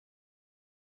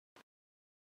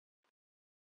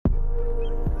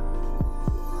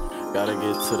Gotta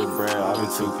get to the bread, I've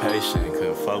been too patient.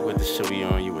 Couldn't fuck with the shit we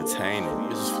on, you attain it. You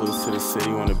just flew to the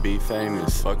city, wanna be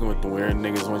famous. Fucking with the weird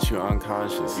niggas once you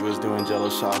unconscious. You was doing jello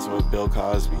shots with Bill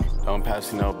Cosby. Don't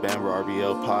Pepsi, no Bamber,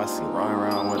 RBL posse. Running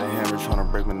around with a hammer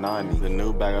tryna break monotony. The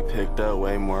new bag I picked up,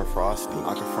 way more frosty.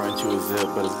 I can front you a zip,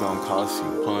 but it's gonna cost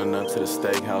you. Pulling up to the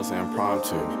steakhouse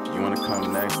impromptu. You wanna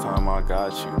come next time, I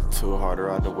got you. Too hard to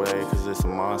ride the way, cause it's a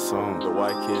monsoon. The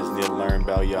white kids need to learn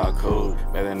about y'all cool.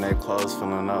 Better than their clothes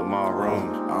filling up my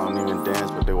room. I don't even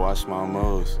dance, but they watch my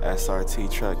moves.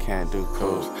 SRT truck can't do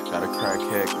cools. Got a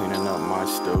crackhead cleaning up my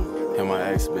stew. Hit my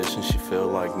ex bitch and she feel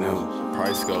like new. The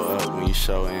price go up when you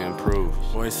show and improve.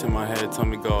 Voice in my head told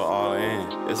me go all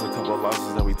in. It's a couple of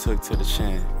losses that we took to the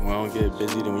chin. We don't get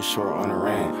busy, then we short on the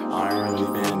rent. I ain't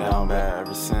really been down bad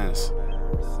ever since.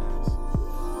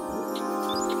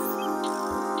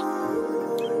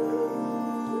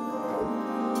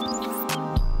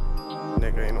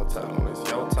 Nigga ain't no telling when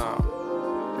it's your time.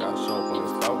 Gotta show up when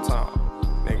it's go time.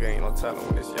 Nigga ain't no telling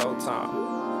when it's your time.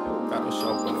 Gotta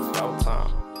show up when it's go time.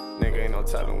 Nigga ain't no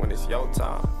telling when it's your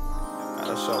time.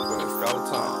 Gotta show up when it's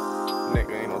go time.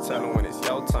 Nigga ain't no telling when it's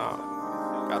your time.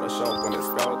 Gotta show up when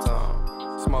it's go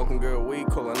time. Smoking good weed,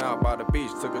 cooling out by the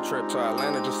beach. Took a trip to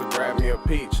Atlanta just to grab me a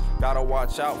peach. Gotta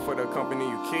watch out for the company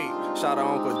you keep. Shout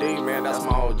out Uncle D, man, that's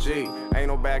my OG. Ain't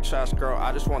no back shots, girl,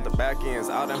 I just want the back ends.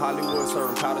 Out in Hollywood,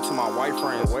 serving powder to my white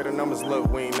friends. The way the numbers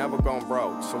look, we ain't never gon'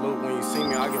 broke. Salute when you see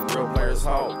me, I give real players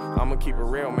hope. I'ma keep it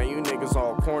real, man, you niggas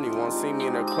all corny. Wanna see me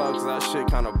in the club, cause that shit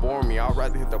kinda bore me. I'd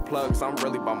rather hit the plug, cause I'm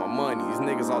really by my money. These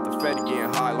niggas off the fetty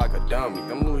getting high like a dummy.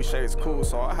 Them Louis shades cool,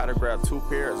 so I had to grab 2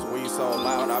 pairs. Weed so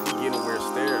loud, I be getting weird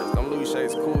stares. Them Louis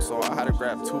shades cool, so I had to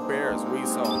grab 2 pairs. Weed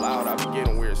so loud, I be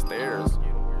getting weird stares.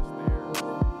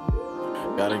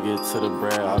 Gotta get to the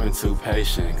bread, I've been too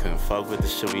patient. Couldn't fuck with the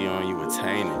shit we on, you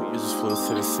attain it. You just flew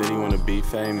to the city, wanna be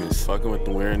famous. Fucking with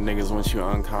the weird niggas once you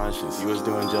unconscious. You was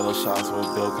doing jello shots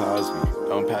with Bill Cosby.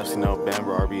 Don't Pepsi, no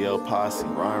Bamber, RBL posse.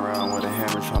 Running around with a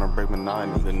hammer tryna break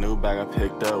monotony. The new bag I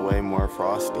picked up, way more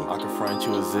frosty. I can front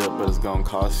you a zip, but it's gonna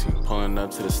cost you. Pulling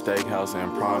up to the steakhouse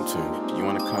impromptu. You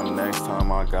wanna come next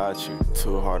time, I got you.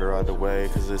 Too hard to ride the way,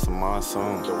 cause it's a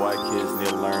monsoon. The white kids need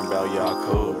to learn about y'all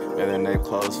cool. Better than their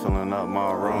clothes filling up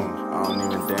my room. I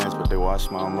don't even dance, but they watch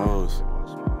my moves.